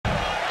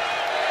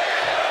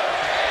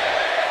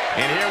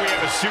And here we have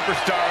a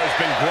superstar who's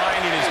been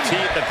grinding his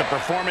teeth at the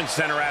Performance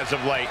Center as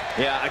of late.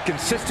 Yeah, a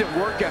consistent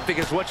work ethic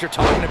is what you're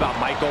talking about,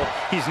 Michael.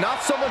 He's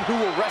not someone who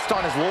will rest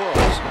on his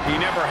laurels. He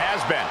never has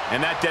been,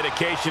 and that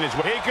dedication is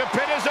what he could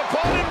pin his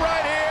opponent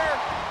right here.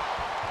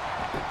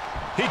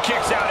 He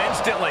kicks out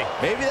instantly.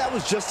 Maybe that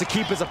was just to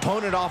keep his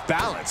opponent off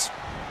balance.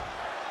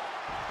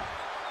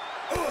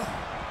 Oh,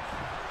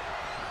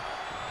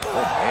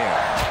 man.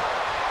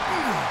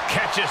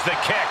 Catches the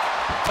kick.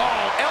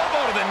 Oh,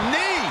 elbow to the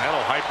knee.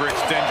 That'll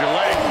hyperextend your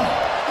leg.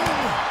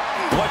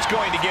 What's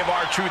going to give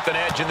R-Truth an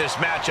edge in this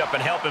matchup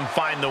and help him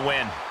find the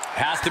win?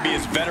 Has to be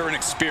his veteran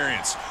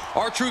experience.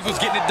 R-Truth was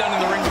getting it done in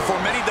the ring before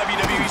many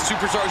WWE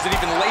superstars had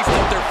even laced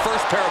up their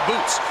first pair of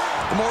boots.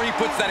 The more he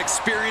puts that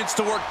experience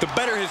to work, the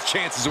better his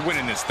chances of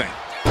winning this thing.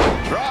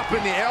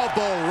 Dropping the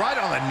elbow right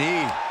on the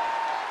knee.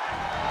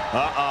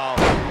 Uh-oh.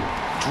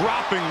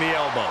 Dropping the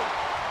elbow.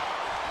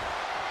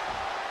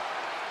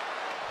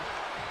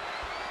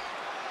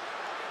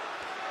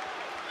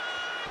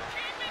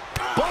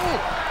 Boom!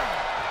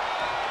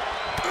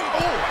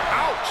 Oh,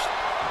 ouch!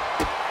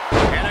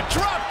 And a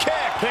drop kick!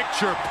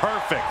 Picture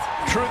perfect.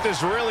 Truth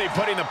is really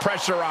putting the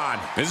pressure on.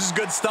 This is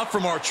good stuff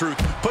from R-Truth,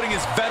 putting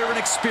his veteran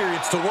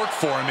experience to work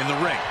for him in the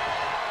ring.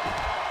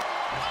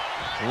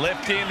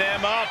 Lifting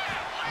them up.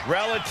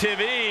 Relative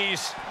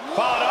ease.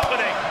 Followed up with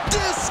a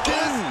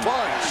discus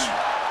punch.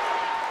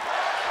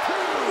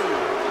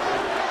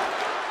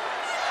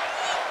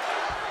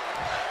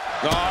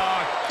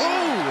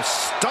 Ooh,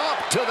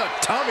 stop to the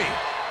tummy.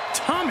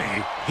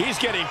 Tummy? He's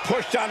getting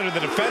pushed onto the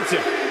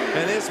defensive.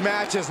 And this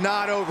match is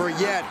not over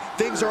yet.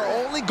 Things are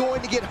only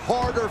going to get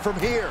harder from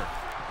here.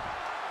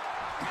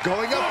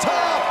 Going up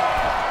top.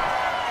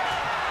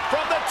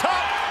 From the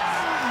top.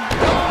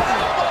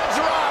 Elbow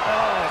drop.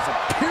 Oh, it's a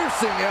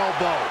piercing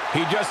elbow.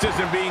 He just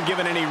isn't being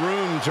given any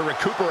room to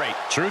recuperate.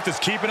 Truth is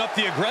keeping up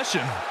the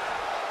aggression.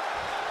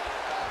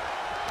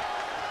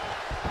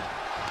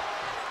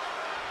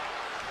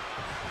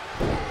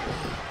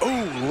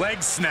 Ooh,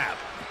 leg snap.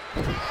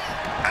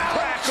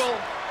 Crackle,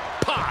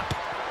 pop.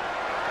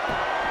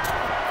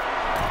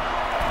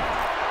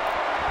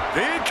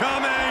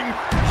 Incoming.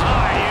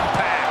 High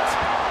impact.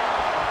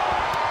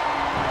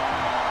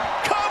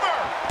 Cover.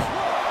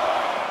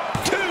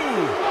 2.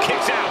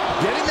 Kicks out.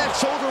 Getting that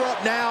shoulder up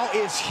now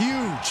is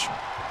huge.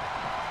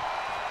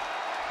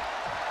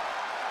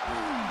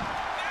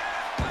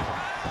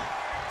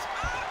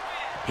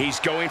 He's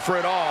going for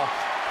it all.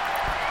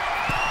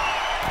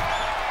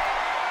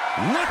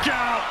 Look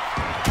out.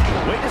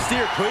 Way to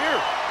steer clear.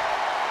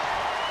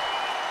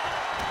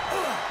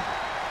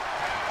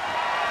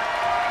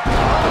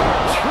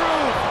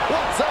 R-Truth,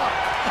 what's up?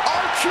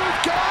 R-Truth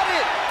got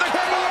it.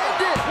 Can he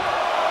end it?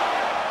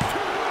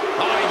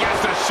 Oh, he gets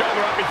the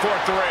shoulder up before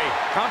 3.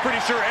 I'm pretty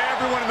sure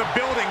everyone in the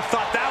building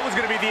thought that was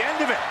going to be the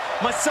end of it,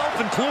 myself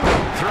included.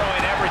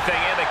 Throwing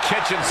everything in the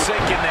kitchen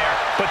sink in there,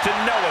 but to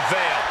no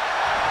avail.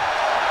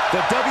 The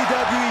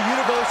WWE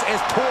Universe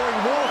is pouring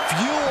more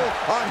fuel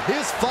on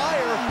his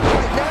fire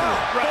right now.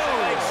 Right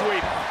leg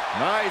sweep.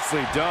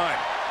 Nicely done.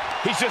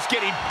 He's just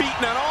getting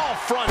beaten on all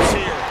fronts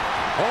here.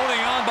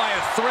 Holding on by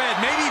a thread,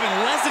 maybe even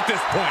less at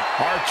this point.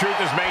 R-Truth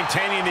is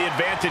maintaining the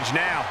advantage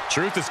now.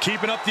 Truth is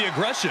keeping up the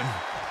aggression.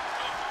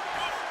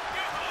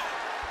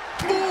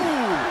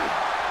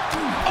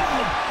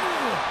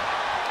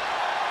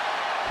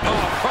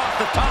 Oh, across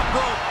the top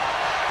rope.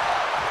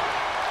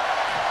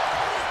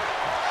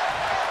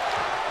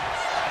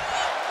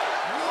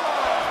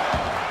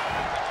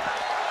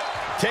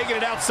 Taking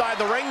it outside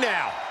the ring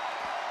now.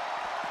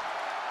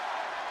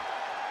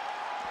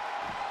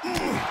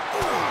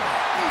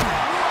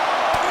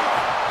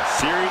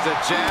 Series of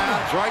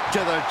jabs right to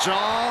the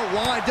jaw,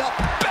 wind up.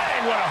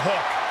 Bang, what a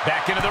hook.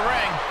 Back into the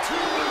ring.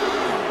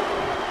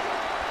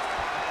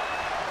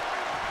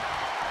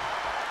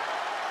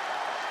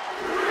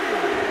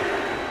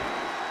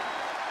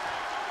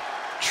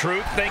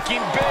 Truth thinking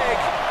big.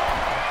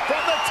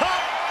 From the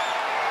top.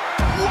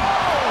 Whoa,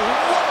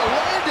 what a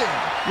landing.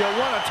 You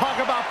want to talk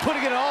about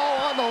putting it all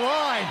on the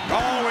line.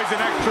 Always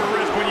an extra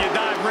risk when you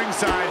dive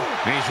ringside.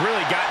 And he's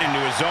really gotten into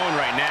his zone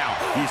right now.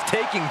 He's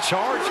taking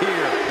charge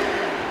here.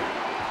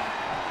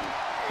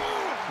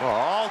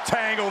 All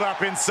tangled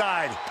up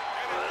inside.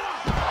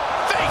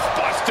 Face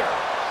buster.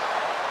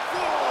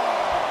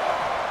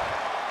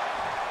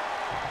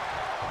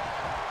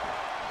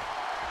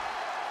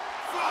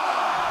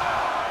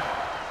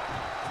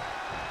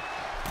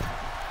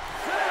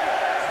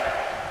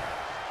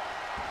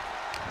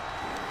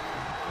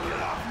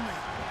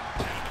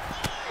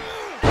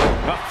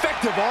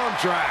 Effective arm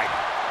drag.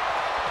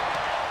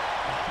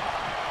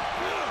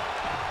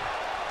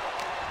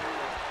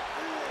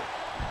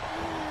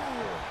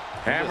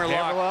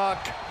 Hammerlock.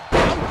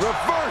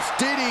 Reverse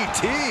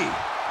DDT.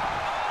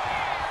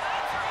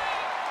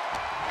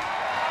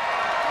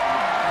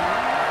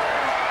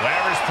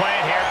 Whatever's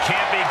playing here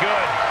can't be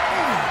good.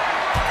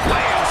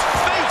 Lands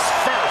face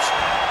first.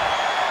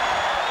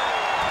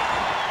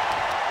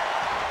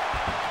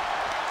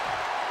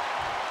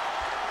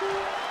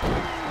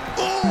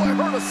 Oh, I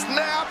heard a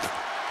snap.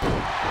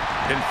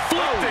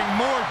 Inflicting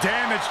more damage.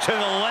 damage to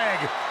the leg.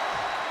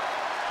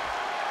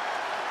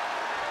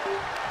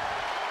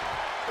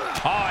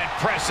 Oh,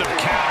 impressive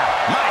counter.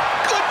 My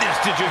goodness,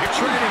 did you hear?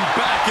 Trading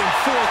back and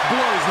forth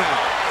blows now.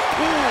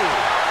 Ooh.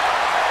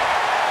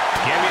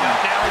 Giving up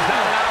now is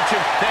not an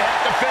option. They have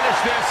to finish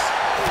this.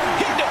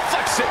 He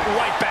deflects it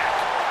right back.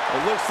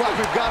 It looks like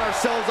we've got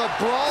ourselves a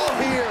brawl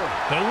here.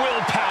 The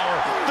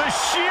willpower, the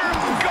sheer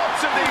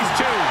guts of these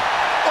two.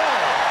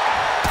 Oh,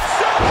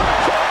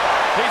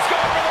 he's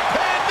going for the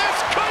pin. This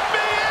could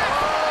be it.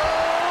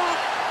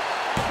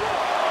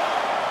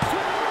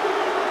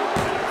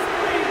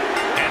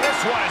 And this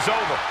one is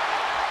over.